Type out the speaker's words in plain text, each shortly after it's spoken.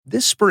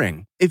This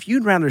spring, if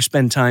you'd rather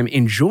spend time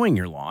enjoying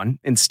your lawn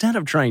instead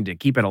of trying to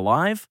keep it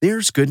alive,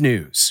 there's good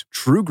news.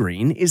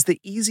 TruGreen is the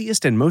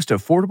easiest and most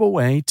affordable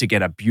way to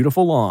get a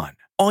beautiful lawn.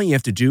 All you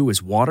have to do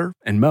is water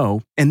and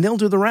mow, and they'll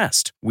do the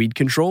rest. Weed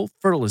control,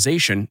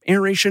 fertilization,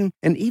 aeration,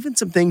 and even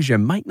some things you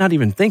might not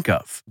even think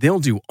of. They'll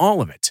do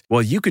all of it,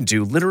 while you can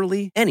do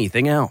literally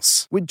anything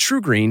else. With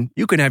TruGreen,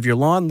 you can have your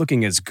lawn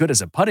looking as good as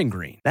a putting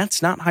green.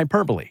 That's not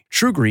hyperbole.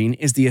 TruGreen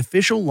is the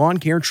official lawn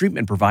care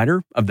treatment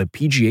provider of the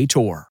PGA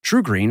Tour.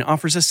 TruGreen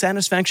offers a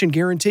satisfaction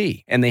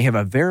guarantee, and they have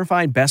a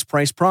verified best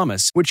price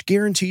promise, which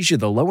guarantees you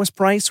the lowest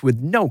price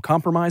with no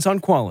compromise on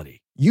quality.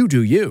 You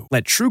do you.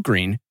 Let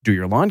TruGreen do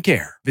your lawn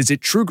care. Visit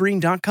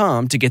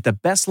TruGreen.com to get the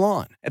best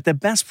lawn at the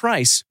best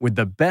price with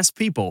the best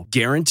people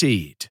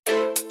guaranteed.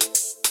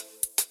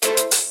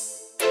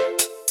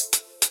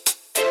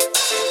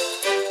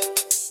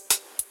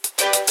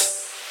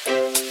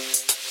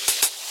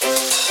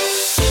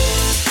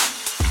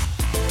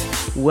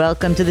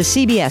 Welcome to the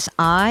CBS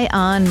Eye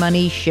on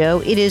Money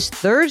show. It is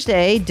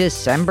Thursday,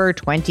 December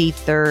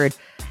 23rd.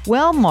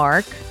 Well,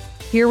 Mark,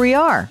 here we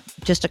are.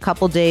 Just a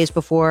couple days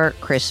before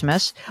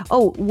Christmas.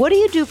 Oh, what do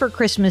you do for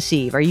Christmas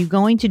Eve? Are you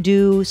going to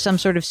do some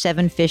sort of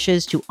seven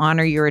fishes to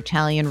honor your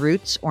Italian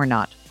roots or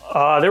not?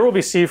 There will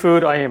be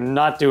seafood. I am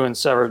not doing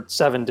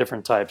seven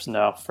different types.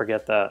 No,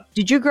 forget that.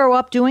 Did you grow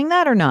up doing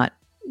that or not?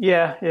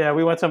 Yeah.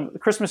 We went to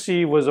Christmas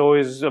Eve was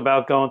always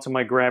about going to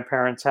my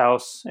grandparents'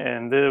 house,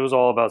 and it was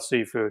all about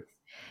seafood.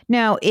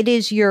 Now, it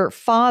is your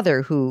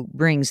father who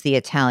brings the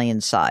Italian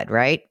side,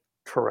 right?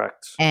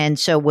 Correct. And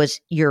so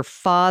was your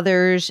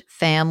father's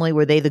family,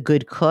 were they the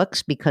good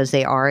cooks because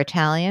they are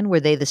Italian?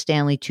 Were they the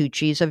Stanley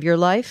Tucci's of your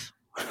life?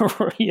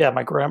 Yeah,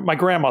 my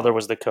grandmother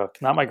was the cook,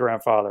 not my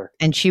grandfather.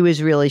 And she was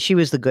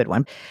the good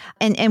one.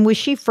 And was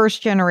she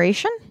first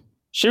generation?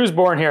 She was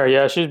born here,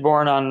 yeah. She was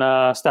born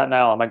on Staten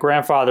Island. My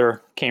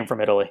grandfather came from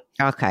Italy.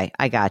 Okay,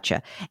 I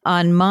gotcha.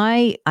 I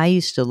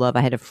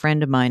had a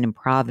friend of mine in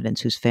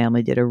Providence whose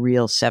family did a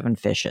real seven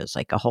fishes,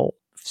 like a whole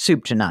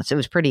soup to nuts. It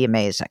was pretty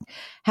amazing.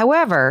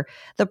 However,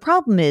 the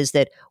problem is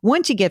that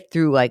once you get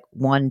through like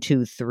 1,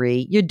 2,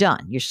 3, you're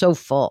done. You're so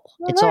full.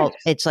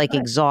 It's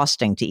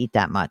exhausting to eat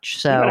that much.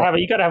 So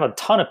you gotta have a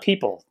ton of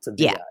people to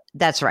do that.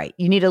 That's right.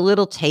 You need a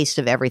little taste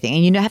of everything,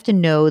 and you have to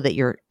know that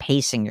you're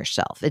pacing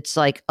yourself. It's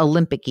like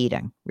Olympic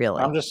eating,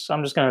 really. I'm just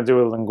gonna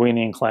do a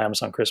linguine and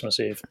clams on Christmas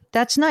Eve.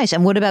 That's nice.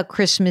 And what about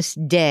Christmas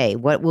Day?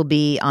 What will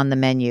be on the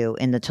menu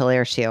in the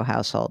Talercio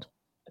household?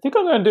 I think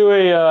I'm going to do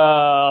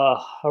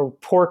a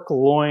pork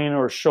loin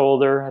or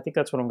shoulder. I think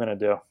that's what I'm going to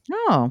do.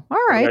 Oh, all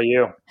right. What about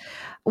you?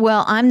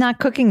 Well, I'm not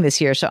cooking this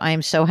year, so I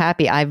am so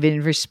happy. I've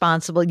been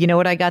responsible. You know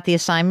what I got the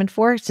assignment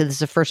for? So this is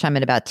the first time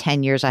in about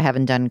 10 years I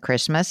haven't done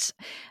Christmas.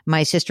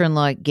 My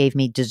sister-in-law gave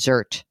me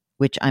dessert,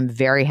 which I'm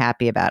very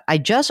happy about. I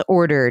just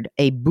ordered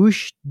a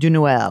bûche de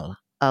Noël,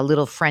 a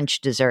little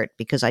French dessert,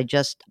 because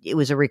it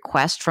was a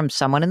request from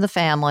someone in the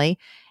family.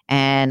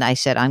 And I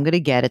said, I'm going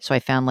to get it. So I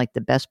found like the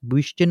best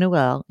bûche de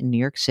Noël in New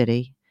York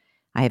City.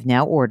 I have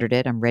now ordered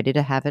it. I'm ready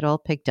to have it all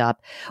picked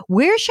up.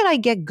 Where should I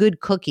get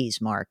good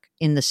cookies, Mark,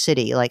 in the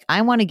city? Like,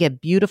 I want to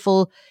get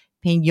beautiful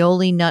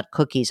pignoli nut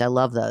cookies. I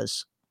love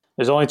those.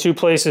 There's only two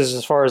places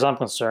as far as I'm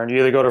concerned. You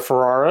either go to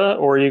Ferrara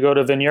or you go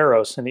to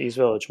Vigneros in the East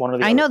Village, one or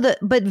the other. I know that,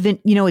 but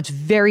it's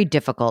very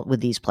difficult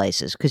with these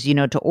places because,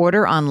 to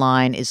order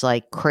online is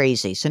like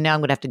crazy. So now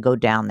I'm going to have to go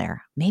down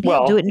there. Maybe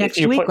I'll do it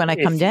next week when I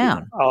come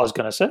down. I was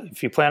going to say,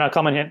 if you plan on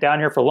coming down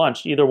here for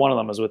lunch, either one of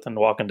them is within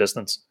walking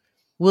distance.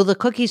 Will the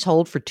cookies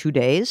hold for 2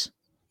 days?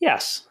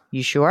 Yes.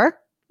 You sure?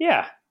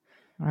 Yeah.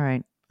 All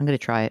right. I'm going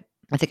to try it.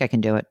 I think I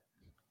can do it.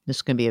 This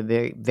is going to be a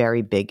very,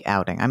 very big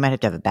outing. I might have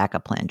to have a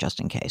backup plan just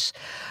in case.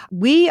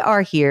 We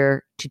are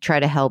here to try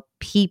to help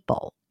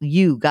people,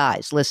 you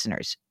guys,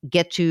 listeners,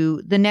 get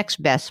to the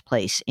next best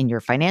place in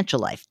your financial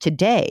life.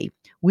 Today,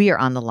 we are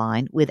on the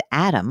line with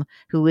Adam,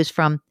 who is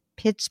from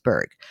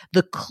Pittsburgh,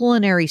 the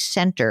culinary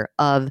center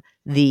of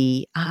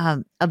the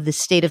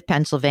state of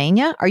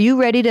Pennsylvania. Are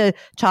you ready to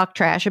talk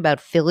trash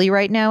about Philly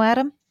right now,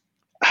 Adam?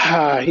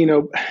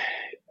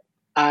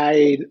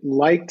 I'd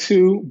like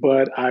to,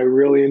 but I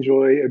really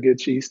enjoy a good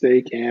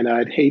cheesesteak, and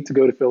I'd hate to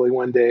go to Philly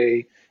one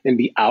day and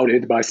be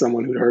outed by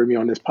someone who'd heard me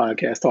on this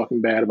podcast talking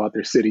bad about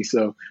their city.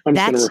 So I'm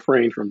just going to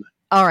refrain from that.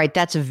 All right.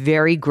 That's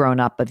very grown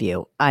up of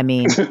you. I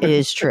mean, it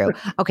is true.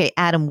 Okay,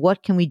 Adam,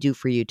 what can we do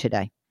for you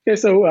today? Yeah,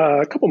 so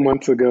a couple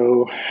months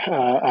ago,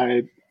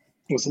 I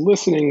was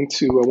listening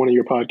to one of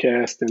your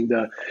podcasts,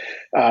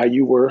 and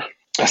you were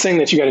saying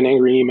that you got an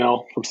angry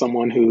email from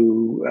someone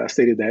who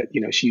stated that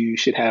she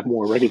should have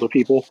more regular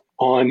people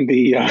on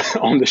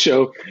the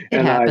show.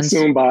 And I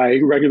assume by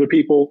regular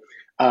people,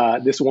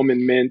 this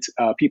woman meant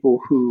people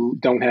who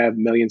don't have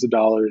millions of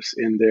dollars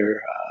in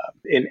their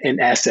in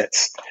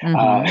assets.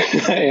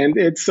 Mm-hmm. And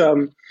it's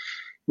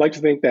like to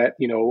think that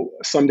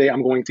someday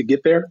I'm going to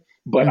get there,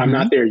 but I'm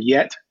not there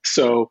yet.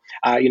 So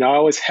I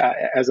always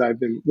as I've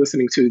been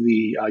listening to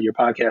your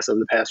podcast over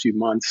the past few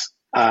months,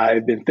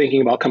 I've been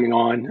thinking about coming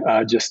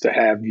on just to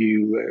have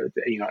you,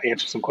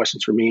 answer some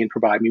questions for me and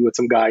provide me with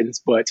some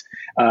guidance. But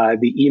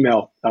the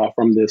email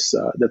from this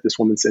that this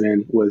woman sent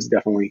in was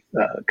definitely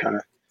kind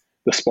of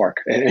the spark,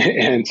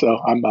 and so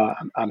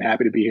I'm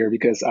happy to be here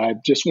because I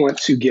just want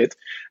to get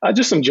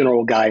just some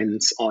general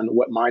guidance on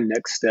what my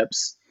next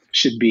steps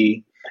should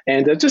be.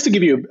 And just to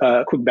give you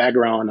a quick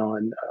background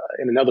on,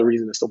 and another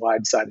reason as to why I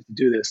decided to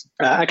do this,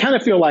 I kind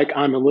of feel like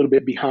I'm a little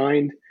bit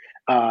behind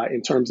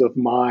in terms of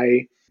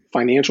my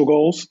financial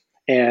goals.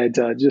 And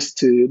just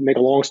to make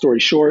a long story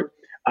short,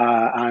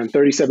 I'm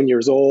 37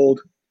 years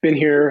old, been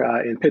here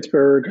in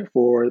Pittsburgh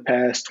for the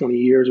past 20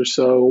 years or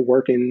so,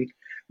 work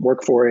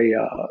for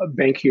a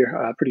bank here,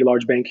 a pretty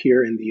large bank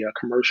here in the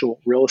commercial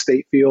real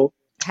estate field.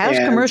 How's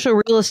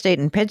commercial real estate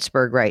in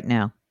Pittsburgh right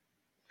now?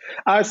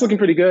 It's looking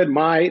pretty good.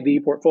 The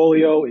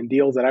portfolio and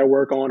deals that I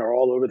work on are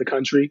all over the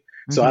country.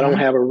 So I don't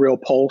have a real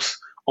pulse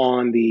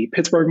on the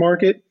Pittsburgh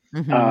market.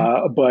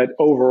 But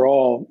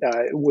overall,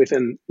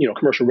 within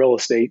commercial real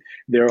estate,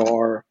 there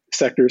are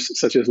sectors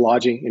such as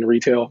lodging and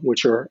retail,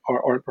 which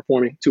aren't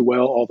performing too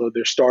well, although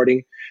they're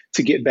starting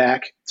to get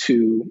back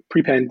to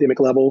pre-pandemic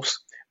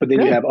levels. But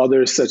then you have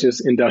others such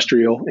as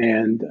industrial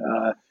and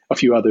a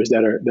few others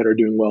that are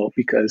doing well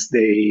because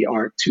they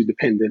aren't too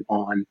dependent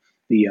on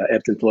the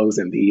ebbs and flows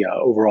in the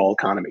overall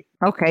economy.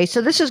 Okay,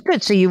 so this is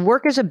good. So you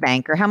work as a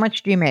banker. How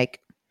much do you make?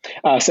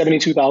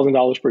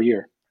 $72,000 per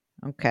year.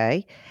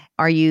 Okay.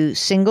 Are you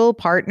single,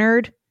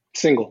 partnered?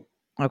 Single.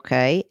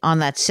 Okay. On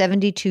that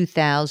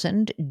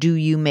 $72,000, do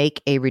you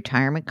make a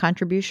retirement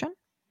contribution?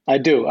 I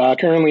do.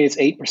 Currently, it's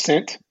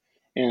 8%,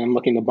 and I'm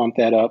looking to bump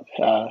that up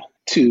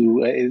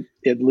to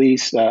at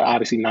least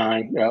obviously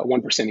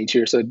 1% each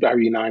year. So it'd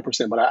be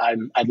 9%, but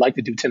I'd like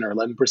to do 10 or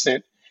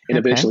 11%. And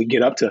eventually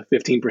get up to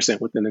 15%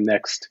 within the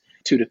next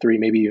 2 to 3,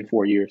 maybe even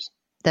 4 years.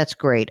 That's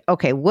great.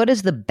 Okay. What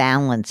is the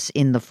balance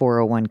in the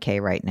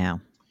 401k right now?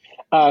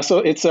 So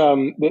it's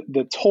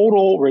the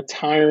total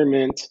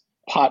retirement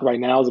pot right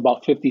now is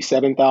about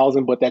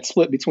 $57,000, but that's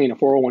split between a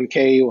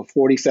 401k of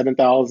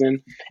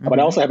 $47,000. But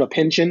I also have a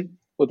pension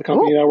with the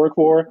company that I work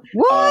for.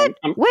 What?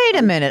 Wait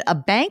a minute. A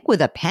bank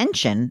with a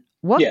pension?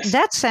 What? Yes.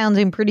 That's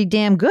sounding pretty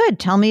damn good.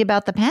 Tell me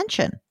about the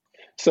pension.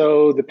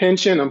 So the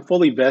pension, I'm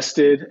fully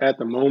vested at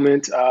the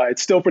moment.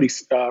 It's still pretty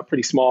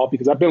small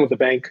because I've been with the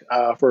bank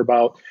for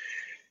about,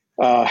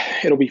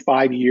 it'll be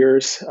 5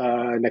 years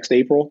next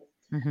April.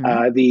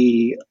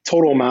 The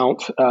total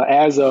amount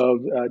as of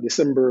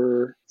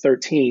December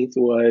 13th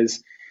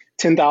was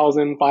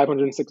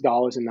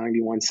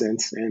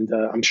 $10,506.91. And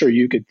I'm sure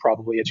you could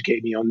probably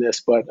educate me on this,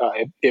 but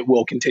it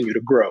will continue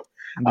to grow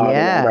the longer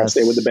I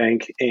stay with the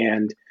bank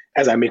and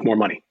as I make more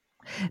money.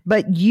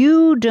 But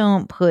you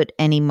don't put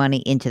any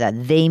money into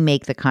that. They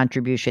make the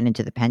contribution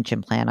into the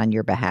pension plan on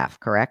your behalf,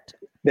 correct?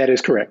 That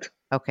is correct.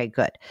 Okay,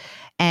 good.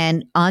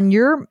 And on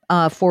your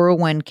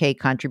 401k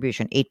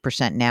contribution,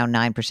 8% now,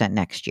 9%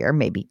 next year,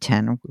 maybe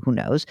 10, who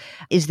knows.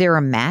 Is there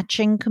a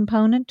matching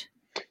component?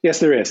 Yes,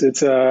 there is.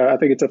 It's I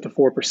think it's up to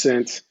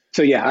 4%.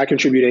 So yeah, I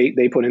contribute 8,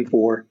 they put in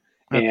 4,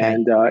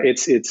 and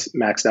it's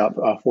maxed out.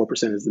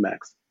 4% is the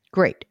max.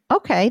 Great.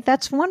 Okay,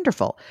 that's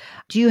wonderful.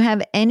 Do you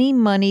have any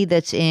money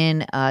that's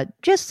in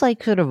just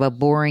like sort of a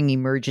boring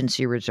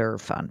emergency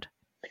reserve fund?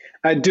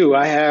 I do.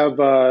 I have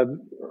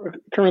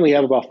currently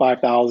have about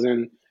 $5,000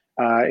 in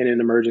an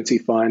emergency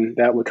fund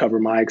that would cover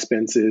my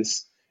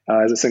expenses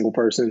as a single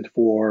person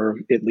for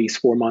at least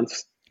 4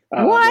 months.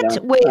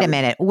 What? Wait a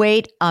minute.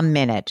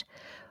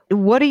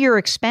 What are your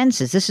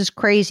expenses? This is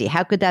crazy.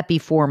 How could that be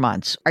 4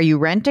 months? Are you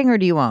renting or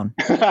do you own?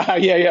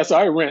 Yeah. So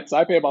I rent. So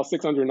I pay about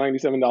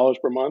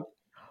 $697 per month.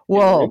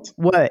 Whoa!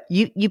 What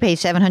you pay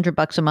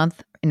 $700 a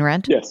month in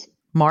rent? Yes.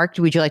 Mark,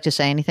 would you like to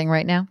say anything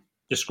right now?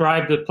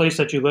 Describe the place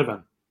that you live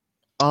in.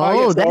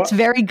 Oh, that's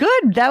very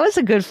good. That was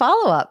a good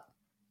follow-up.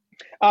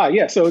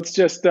 Yeah. So it's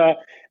just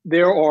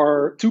there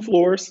are 2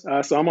 floors.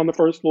 So I'm on the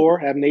first floor.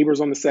 Have neighbors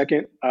on the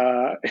second,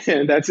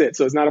 and that's it.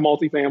 So it's not a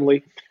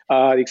multifamily.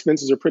 The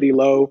expenses are pretty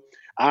low.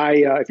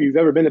 If you've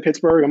ever been to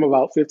Pittsburgh, I'm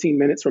about 15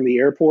 minutes from the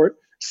airport.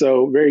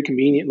 So very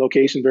convenient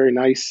location, very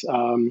nice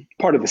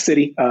part of the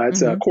city.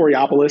 It's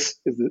Coriopolis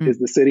is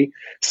the city.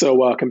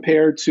 So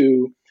compared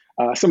to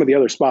some of the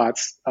other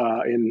spots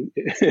in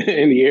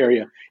the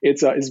area,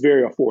 it's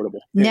very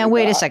affordable. Now,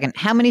 wait a second.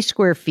 How many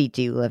square feet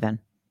do you live in?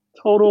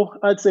 Total,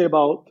 I'd say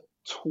about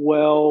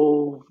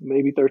 12,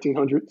 maybe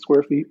 1,300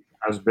 square feet.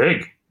 That's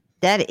big.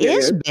 That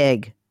is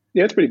big.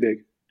 Yeah, it's pretty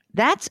big.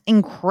 That's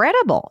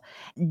incredible.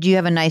 Do you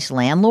have a nice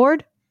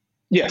landlord?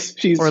 Yes,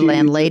 or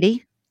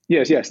landlady?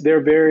 Yes,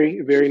 they're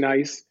very, very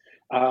nice.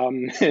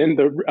 And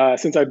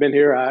since I've been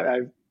here,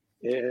 I've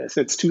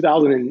since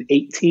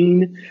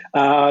 2018,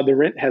 the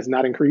rent has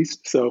not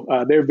increased. So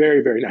they're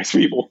very, very nice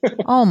people.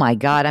 Oh my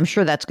God, I'm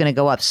sure that's going to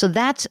go up. So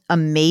that's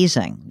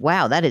amazing.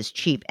 Wow, that is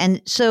cheap.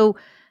 And so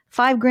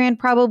 $5,000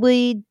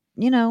 probably.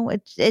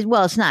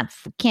 It's not,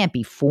 can't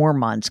be 4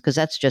 months because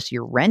that's just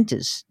your rent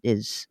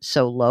is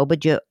so low.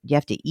 But you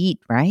have to eat,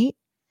 right?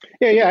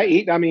 Yeah, I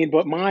eat. I mean,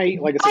 but I eat.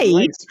 I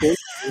eat. But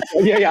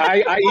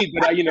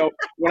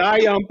when I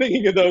am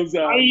thinking of those,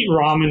 I eat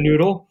ramen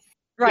noodle.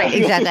 Right,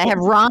 exactly. I have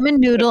ramen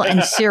noodle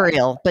and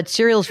cereal, but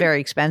cereal's very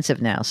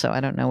expensive now, so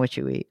I don't know what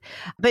you eat.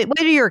 But what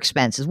are your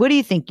expenses? What do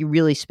you think you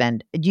really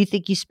spend? Do you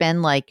think you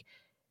spend like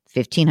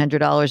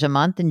 $1,500 a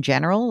month in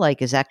general?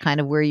 Like, is that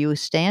kind of where you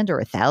stand, or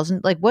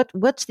 1,000? Like,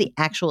 what's the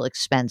actual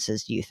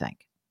expenses, do you think?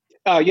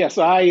 Yes,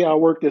 I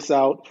worked this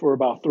out for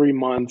about 3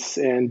 months,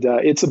 and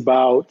it's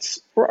about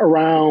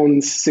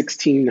around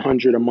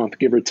 1,600 a month,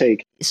 give or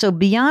take. So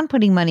beyond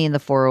putting money in the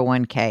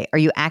 401k, are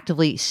you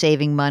actively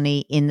saving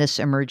money in this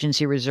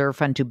emergency reserve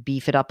fund to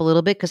beef it up a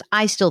little bit? Because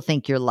I still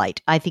think you're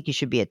light. I think you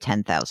should be at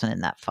 10,000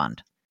 in that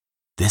fund.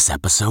 This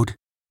episode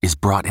is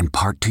brought in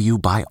part to you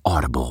by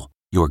Audible,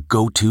 your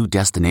go-to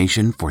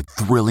destination for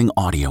thrilling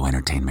audio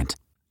entertainment.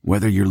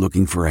 Whether you're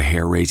looking for a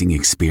hair-raising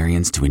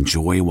experience to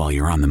enjoy while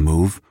you're on the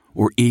move,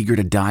 or eager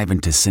to dive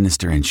into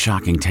sinister and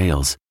shocking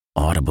tales,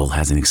 Audible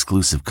has an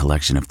exclusive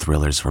collection of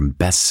thrillers from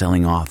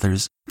best-selling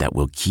authors that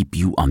will keep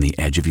you on the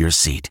edge of your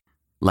seat.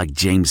 Like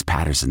James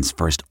Patterson's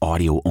first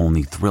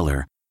audio-only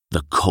thriller,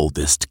 The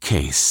Coldest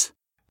Case.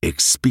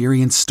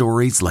 Experience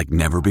stories like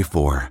never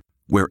before,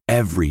 where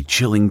every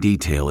chilling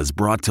detail is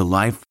brought to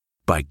life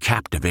by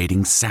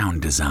captivating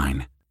sound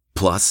design.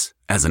 Plus,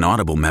 as an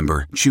Audible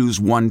member, choose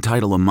one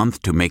title a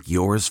month to make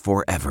yours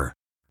forever.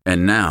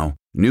 And now,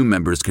 new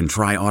members can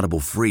try Audible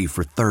free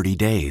for 30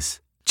 days.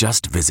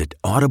 Just visit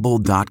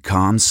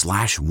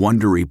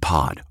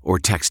audible.com/WonderyPod or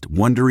text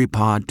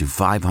WonderyPod to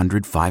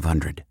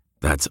 500-500.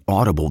 That's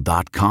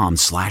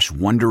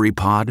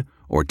audible.com/WonderyPod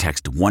or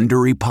text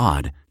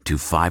WonderyPod to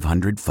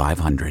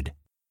 500-500.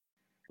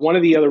 One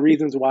of the other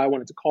reasons why I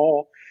wanted to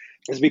call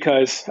is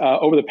because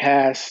over the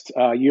past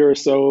year or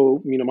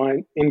so,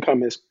 my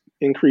income has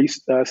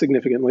increased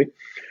significantly.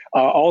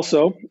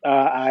 Also,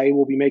 I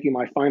will be making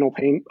my final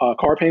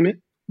car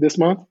payment this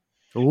month.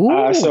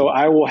 So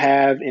I will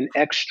have an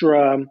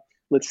extra,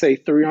 let's say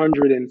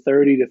 $330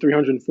 to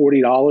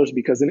 $340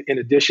 because in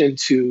addition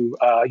to,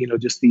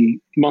 just the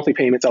monthly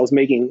payments I was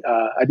making,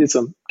 I did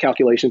some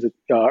calculations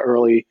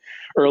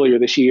earlier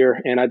this year,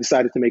 and I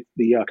decided to make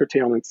the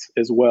curtailments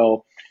as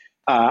well.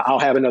 I'll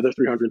have another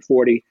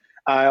 $340.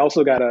 I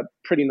also got a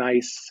pretty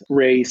nice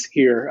raise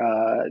here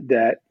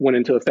that went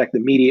into effect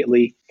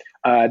immediately.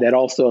 That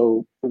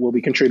also will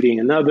be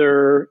contributing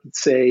another,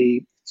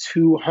 say,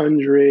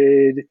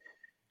 $200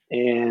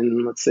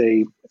 and let's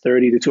say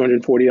 $30 to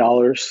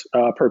 $240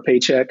 per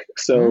paycheck.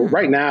 So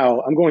right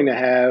now I'm going to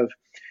have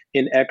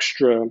an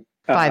extra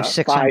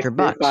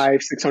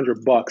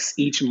 $500-600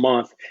 each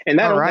month, and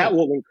that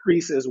will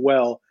increase as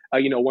well.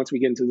 Once we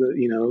get into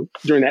the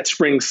during that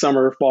spring,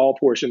 summer, fall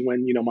portion,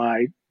 when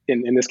my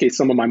in this case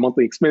some of my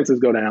monthly expenses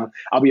go down,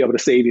 I'll be able to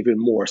save even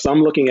more. So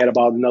I'm looking at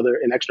about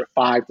an extra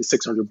 $500 to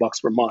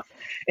 $600 per month,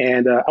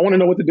 and I want to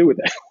know what to do with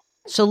that.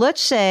 So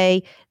let's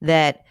say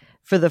that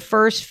for the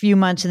first few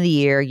months of the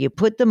year, you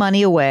put the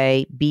money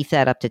away, beef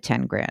that up to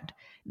 10 grand.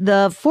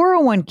 The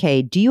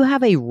 401k, do you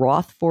have a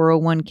Roth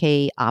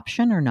 401k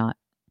option or not?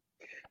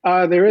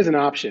 There is an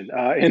option.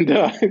 But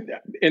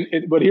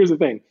here's the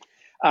thing.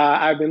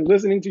 I've been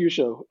listening to your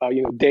show,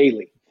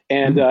 daily.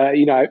 And,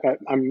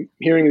 I'm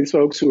hearing these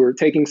folks who are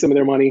taking some of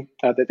their money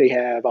that they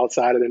have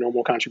outside of their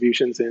normal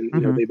contributions, and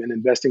they've been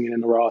investing it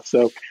in the Roth.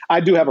 So I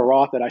do have a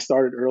Roth that I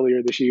started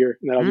earlier this year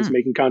and that I'm just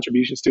making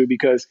contributions to,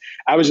 because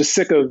I was just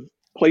sick of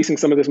placing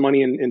some of this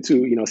money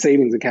into a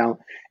savings account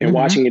and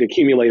watching it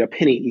accumulate a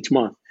penny each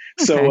month.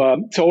 Okay.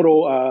 So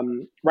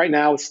total right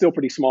now it's still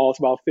pretty small. It's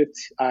about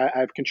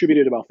I've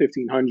contributed about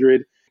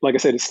 $1,500. Like I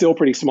said, it's still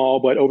pretty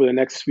small, but over the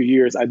next few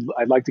years, I'd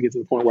like to get to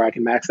the point where I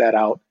can max that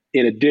out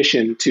in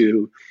addition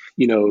to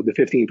the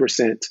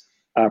 15%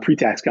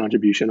 pre-tax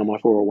contribution on my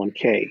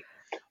 401k.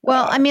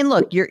 Well, I mean,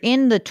 look, you're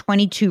in the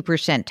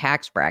 22%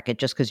 tax bracket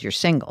just because you're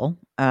single,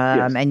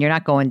 yes. And you're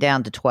not going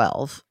down to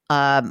 12.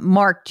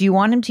 Mark, do you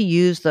want him to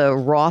use the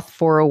Roth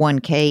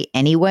 401k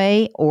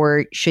anyway,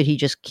 or should he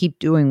just keep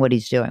doing what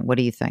he's doing? What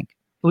do you think?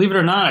 Believe it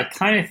or not, I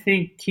kind of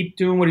think keep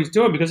doing what he's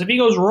doing, because if he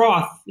goes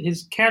Roth,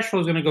 his cash flow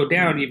is going to go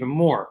down even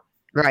more.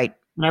 Right.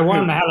 And I want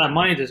him to have that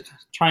money to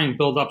try and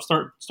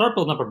start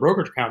building up a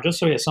brokerage account just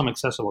so he has some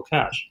accessible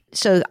cash.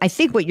 So I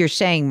think what you're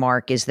saying,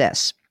 Mark, is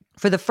this.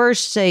 For the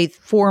first, say,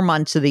 4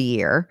 months of the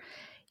year,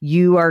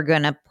 you are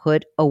going to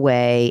put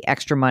away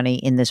extra money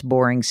in this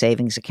boring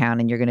savings account,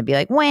 and you're going to be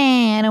like, "Wah,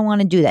 I don't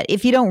want to do that."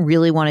 If you don't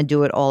really want to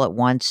do it all at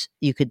once,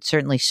 you could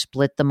certainly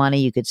split the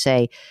money. You could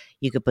say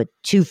you could put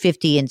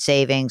 $250 in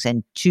savings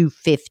and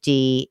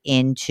 $250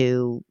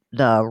 into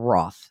the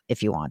Roth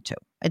if you want to.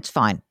 It's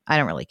fine. I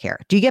don't really care.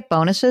 Do you get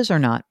bonuses or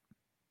not?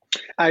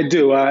 I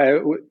do. I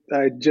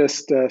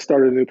just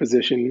started a new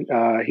position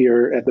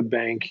here at the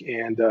bank,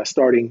 and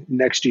starting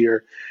next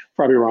year,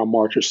 probably around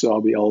March or so, I'll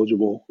be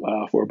eligible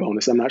for a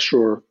bonus. I'm not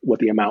sure what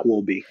the amount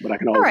will be, but I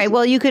can always. All right.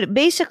 Well, you could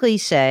basically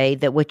say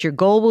that what your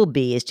goal will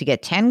be is to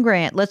get 10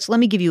 grand. Let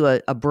me give you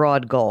a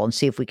broad goal and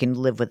see if we can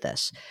live with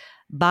this.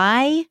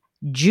 By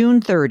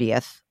June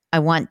 30th, I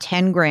want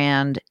 10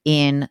 grand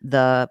in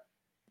the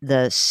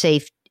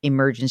safe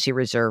emergency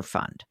reserve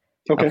fund.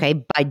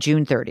 Okay, by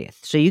June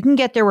 30th. So you can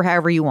get there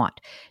however you want.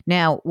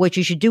 Now, what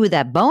you should do with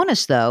that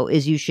bonus, though,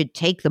 is you should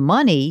take the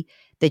money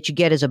that you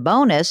get as a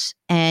bonus,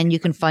 and you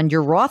can fund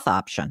your Roth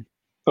option,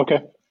 Okay.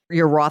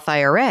 your Roth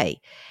IRA.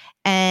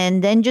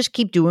 And then just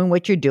keep doing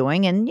what you're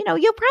doing. And, you'll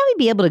probably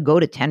be able to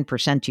go to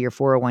 10% to your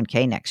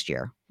 401k next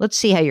year. Let's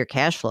see how your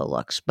cash flow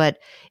looks. But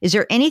is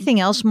there anything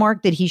else,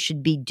 Mark, that he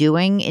should be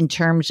doing in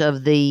terms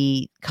of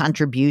the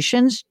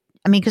contributions?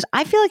 I mean, because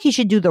I feel like he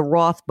should do the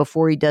Roth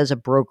before he does a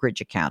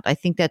brokerage account. I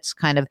think that's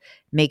kind of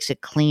makes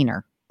it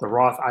cleaner. The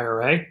Roth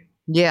IRA?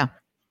 Yeah.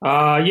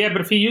 Yeah,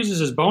 but if he uses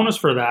his bonus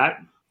for that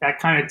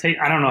kind of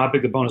I don't know how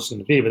big the bonus is going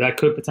to be, but that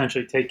could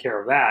potentially take care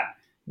of that.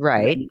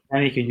 Right.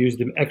 And he could use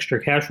the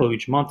extra cash flow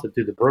each month to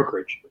do the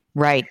brokerage.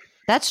 Right.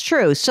 That's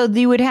true. So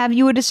you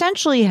would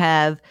essentially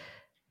have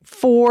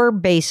 4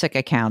 basic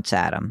accounts,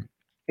 Adam.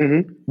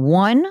 Mm-hmm.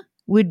 One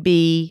would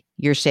be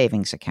your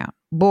savings account.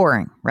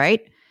 Boring,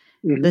 right?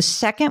 Mm-hmm. The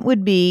second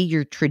would be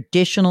your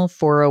traditional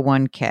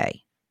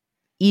 401k.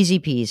 Easy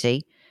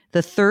peasy.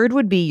 The third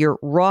would be your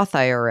Roth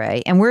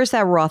IRA. And where's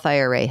that Roth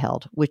IRA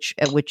held? At which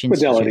institution?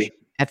 Fidelity.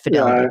 At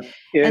Fidelity.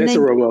 Yeah, and it's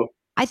then, a robo.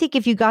 I think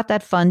if you got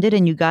that funded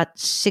and you got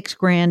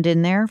 $6,000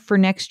 in there for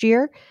next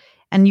year,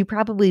 and you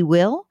probably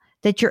will,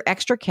 that your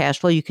extra cash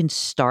flow, you can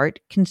start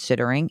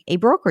considering a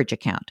brokerage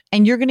account.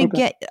 And you're going to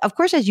get, of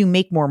course, as you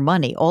make more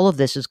money, all of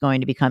this is going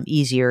to become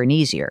easier and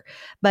easier.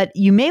 But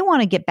you may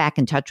want to get back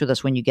in touch with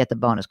us when you get the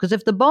bonus. Because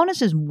if the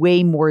bonus is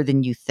way more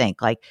than you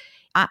think, like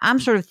I'm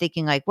sort of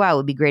thinking like, wow, it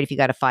would be great if you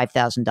got a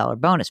 $5,000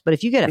 bonus. But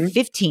if you get a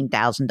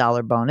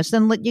 $15,000 bonus,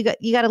 then you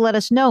got to let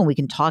us know and we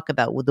can talk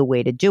about the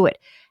way to do it.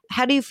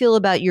 How do you feel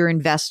about your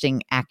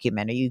investing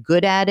acumen? Are you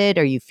good at it?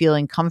 Are you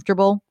feeling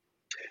comfortable?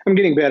 I'm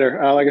getting better.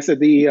 Like I said,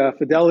 the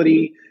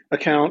Fidelity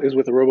account is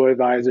with a robo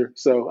advisor.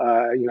 So,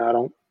 I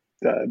don't,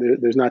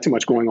 there's not too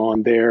much going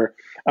on there.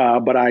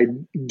 But I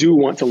do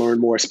want to learn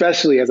more,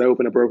 especially as I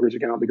open a brokerage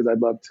account, because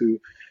I'd love to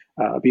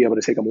be able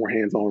to take a more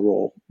hands-on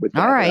role with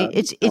that. All right.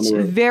 It's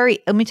very,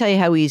 let me tell you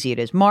how easy it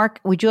is. Mark,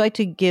 would you like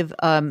to give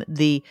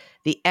the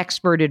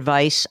expert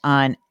advice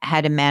on how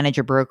to manage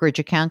a brokerage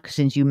account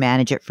since you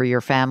manage it for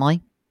your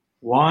family?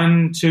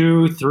 1,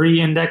 2,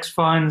 3 index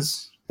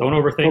funds. Don't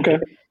overthink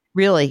it.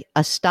 Really,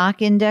 a stock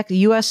index,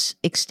 U.S.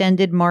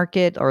 extended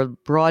market or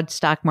broad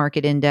stock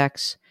market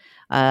index,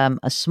 a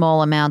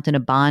small amount in a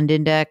bond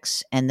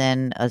index, and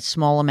then a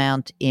small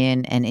amount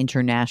in an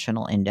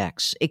international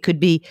index. It could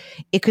be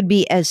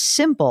as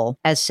simple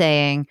as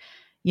saying,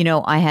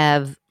 I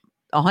have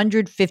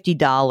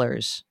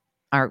 $150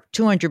 or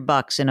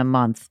 $200 in a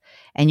month,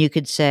 and you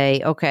could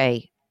say,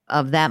 okay,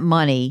 of that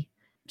money,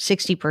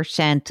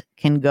 60%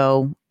 can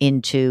go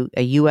into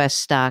a U.S.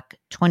 stock,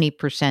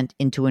 20%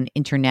 into an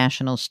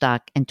international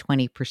stock, and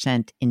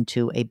 20%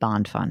 into a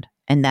bond fund.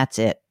 And that's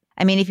it.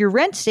 I mean, if your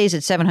rent stays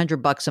at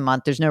 $700 a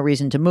month, there's no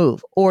reason to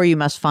move. Or you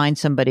must find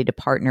somebody to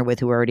partner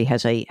with who already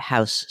has a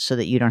house so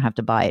that you don't have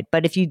to buy it.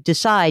 But if you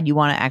decide you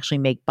want to actually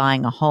make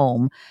buying a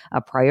home a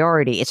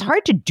priority, it's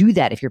hard to do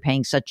that if you're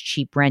paying such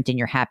cheap rent and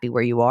you're happy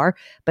where you are.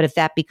 But if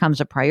that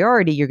becomes a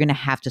priority, you're going to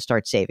have to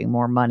start saving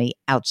more money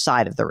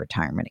outside of the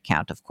retirement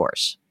account, of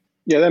course.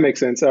 Yeah, that makes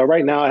sense.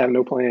 Right now, I have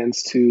no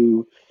plans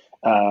to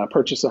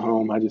purchase a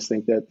home. I just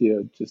think that,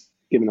 just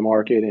given the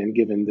market and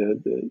given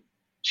the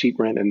cheap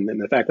rent and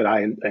the fact that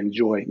I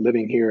enjoy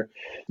living here,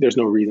 there's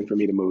no reason for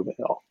me to move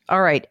at all.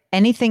 All right.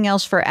 Anything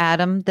else for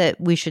Adam that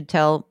we should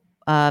tell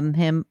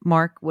him,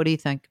 Mark? What do you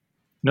think?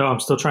 No, I'm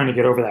still trying to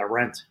get over that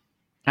rent.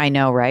 I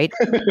know, right?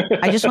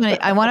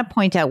 I want to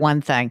point out one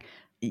thing.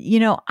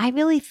 I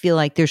really feel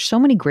like there's so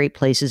many great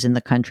places in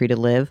the country to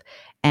live.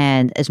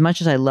 And as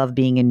much as I love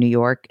being in New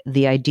York,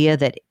 the idea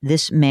that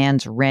this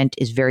man's rent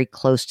is very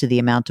close to the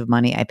amount of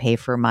money I pay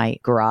for my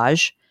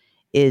garage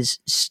is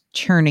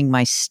churning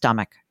my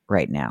stomach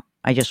right now.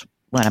 I just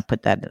want to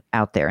put that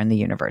out there in the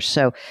universe.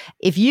 So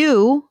if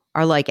you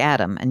are like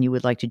Adam and you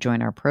would like to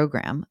join our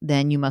program,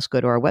 then you must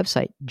go to our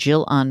website,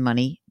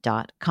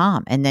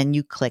 JillOnMoney.com, and then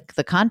you click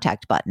the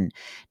contact button.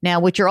 Now,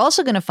 what you're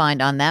also going to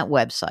find on that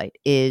website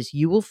is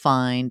you will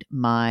find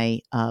my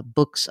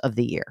books of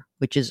the year,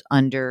 which is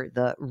under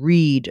the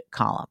read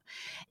column.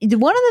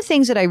 One of the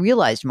things that I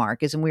realized,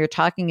 Mark, is when we were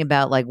talking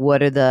about like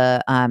what are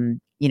the,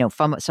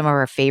 from some of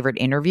our favorite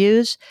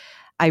interviews,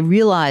 I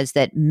realized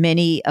that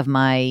many of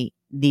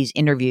these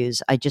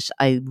interviews,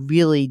 I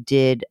really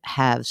did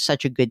have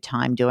such a good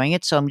time doing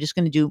it. So I'm just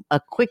going to do a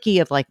quickie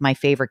of like my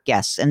favorite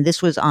guests. And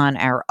this was on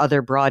our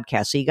other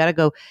broadcast. So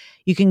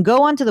you can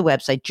go onto the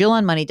website,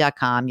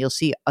 JillOnMoney.com. You'll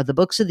see the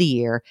books of the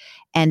year.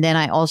 And then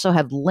I also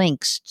have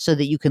links so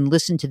that you can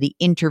listen to the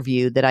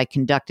interview that I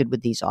conducted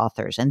with these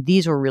authors. And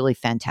these were really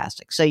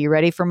fantastic. So you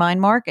ready for mine,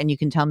 Mark? And you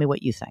can tell me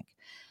what you think.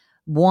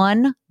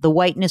 1, The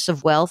Whiteness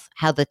of Wealth,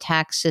 How the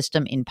Tax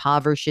System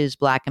Impoverishes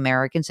Black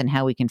Americans and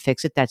How We Can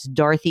Fix It. That's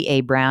Dorothy A.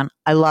 Brown.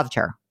 I loved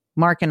her.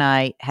 Mark and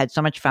I had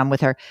so much fun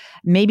with her.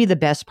 Maybe the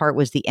best part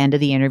was the end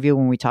of the interview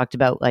when we talked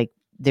about like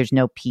there's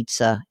no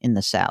pizza in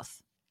the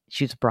South.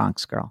 She's a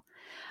Bronx girl.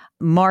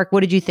 Mark,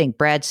 what did you think?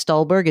 Brad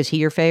Stulberg, is he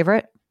your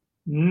favorite?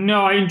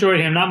 No, I enjoyed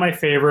him. Not my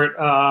favorite.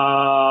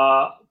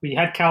 We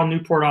had Cal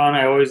Newport on.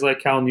 I always like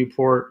Cal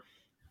Newport.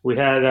 We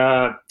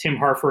had Tim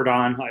Harford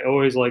on. I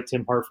always liked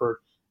Tim Harford.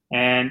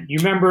 And you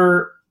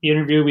remember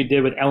interview we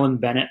did with Ellen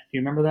Bennett. Do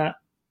you remember that?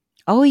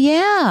 Oh,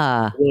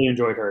 yeah. I really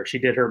enjoyed her. She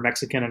did her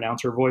Mexican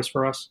announcer voice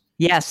for us.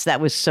 Yes, that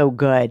was so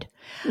good.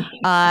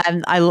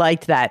 I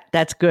liked that.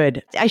 That's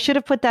good. I should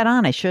have put that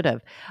on. I should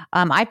have.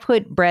 I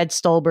put Brad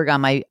Stolberg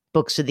on my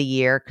books of the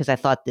year because I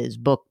thought this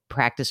book,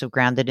 Practice of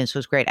Groundedness,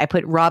 was great. I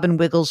put Robin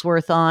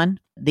Wigglesworth on,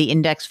 the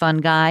index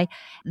fund guy.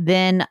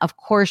 Then, of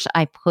course,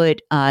 I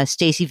put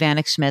Stacey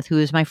Vanek Smith, who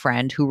is my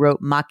friend, who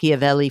wrote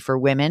Machiavelli for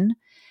Women.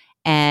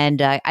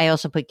 And I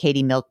also put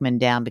Katie Milkman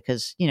down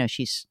because,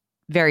 she's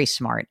very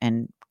smart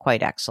and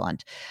quite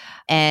excellent.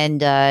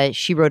 And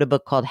she wrote a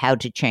book called How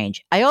to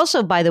Change. I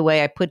also, by the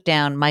way, I put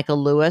down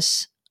Michael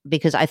Lewis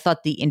because I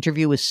thought the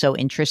interview was so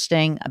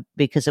interesting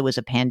because it was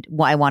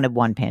I wanted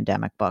one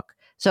pandemic book.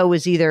 So it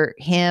was either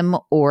him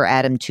or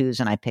Adam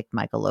Tooze, and I picked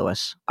Michael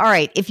Lewis. All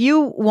right. If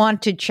you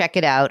want to check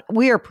it out,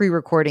 we are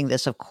pre-recording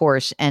this, of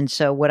course. And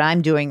so what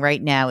I'm doing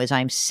right now is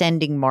I'm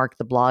sending Mark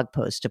the blog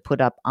post to put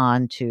up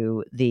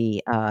onto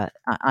the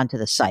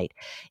site.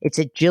 It's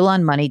at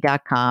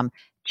JillOnMoney.com.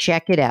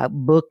 Check it out.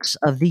 Books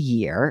of the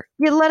year.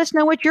 Let us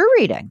know what you're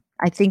reading.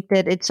 I think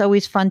that it's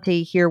always fun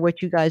to hear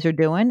what you guys are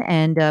doing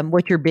and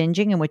what you're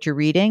binging and what you're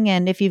reading.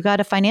 And if you've got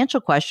a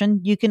financial question,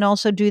 you can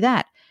also do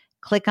that.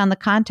 Click on the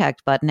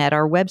contact button at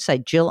our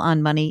website,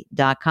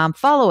 JillOnMoney.com.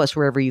 Follow us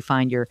wherever you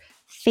find your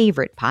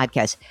favorite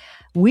podcast.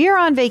 We are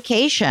on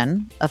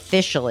vacation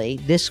officially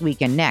this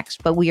week and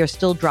next, but we are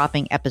still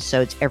dropping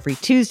episodes every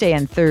Tuesday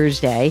and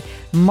Thursday.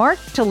 Mark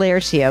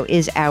Talercio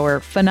is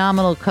our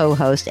phenomenal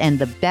co-host and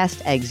the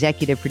best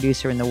executive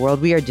producer in the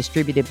world. We are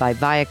distributed by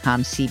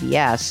Viacom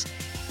CBS.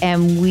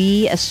 And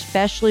we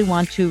especially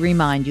want to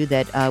remind you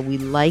that we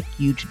like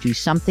you to do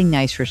something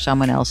nice for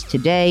someone else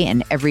today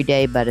and every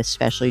day, but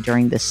especially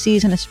during this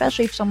season,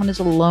 especially if someone is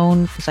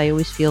alone, because I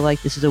always feel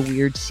like this is a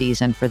weird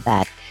season for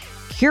that.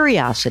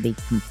 Curiosity,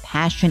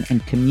 compassion,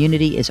 and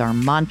community is our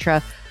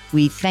mantra.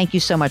 We thank you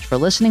so much for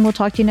listening. We'll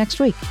talk to you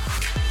next week.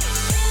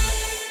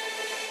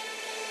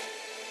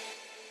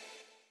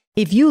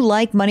 If you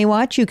like Money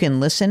Watch, you can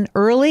listen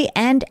early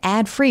and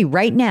ad-free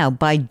right now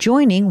by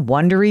joining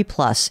Wondery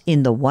Plus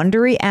in the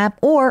Wondery app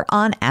or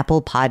on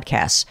Apple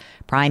Podcasts.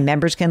 Prime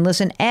members can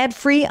listen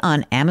ad-free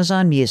on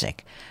Amazon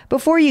Music.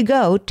 Before you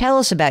go, tell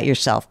us about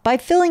yourself by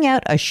filling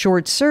out a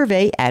short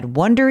survey at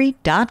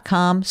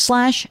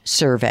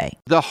Wondery.com/survey.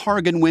 The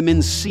Hargan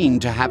women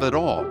seemed to have it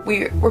all.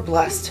 We were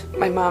blessed.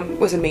 My mom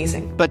was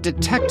amazing. But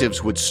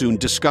detectives would soon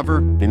discover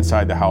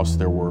inside the house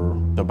there were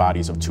the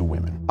bodies of 2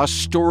 women. A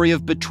story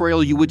of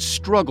betrayal you would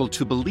struggle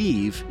to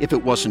believe if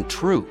it wasn't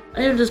true.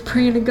 I am just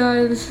praying to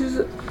God, this is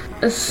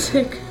a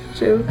sick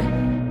joke.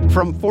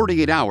 From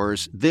 48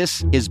 Hours,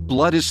 this is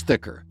Blood is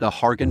Thicker, The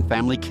Hargan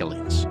Family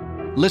Killings.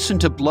 Listen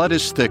to Blood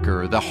is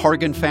Thicker, The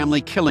Hargan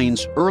Family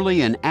Killings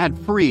early and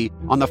ad-free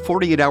on the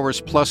 48 Hours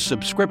Plus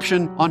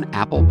subscription on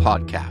Apple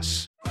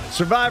Podcasts.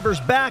 Survivor's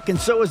back, and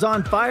so is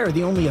On Fire,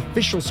 the only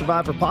official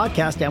Survivor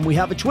podcast, and we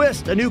have a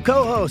twist, a new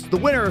co-host, the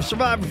winner of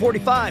Survivor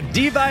 45,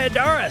 Dee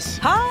Valladares.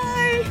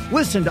 Hi!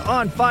 Listen to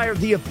On Fire,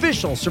 the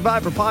official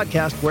Survivor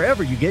podcast,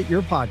 wherever you get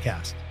your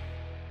podcast.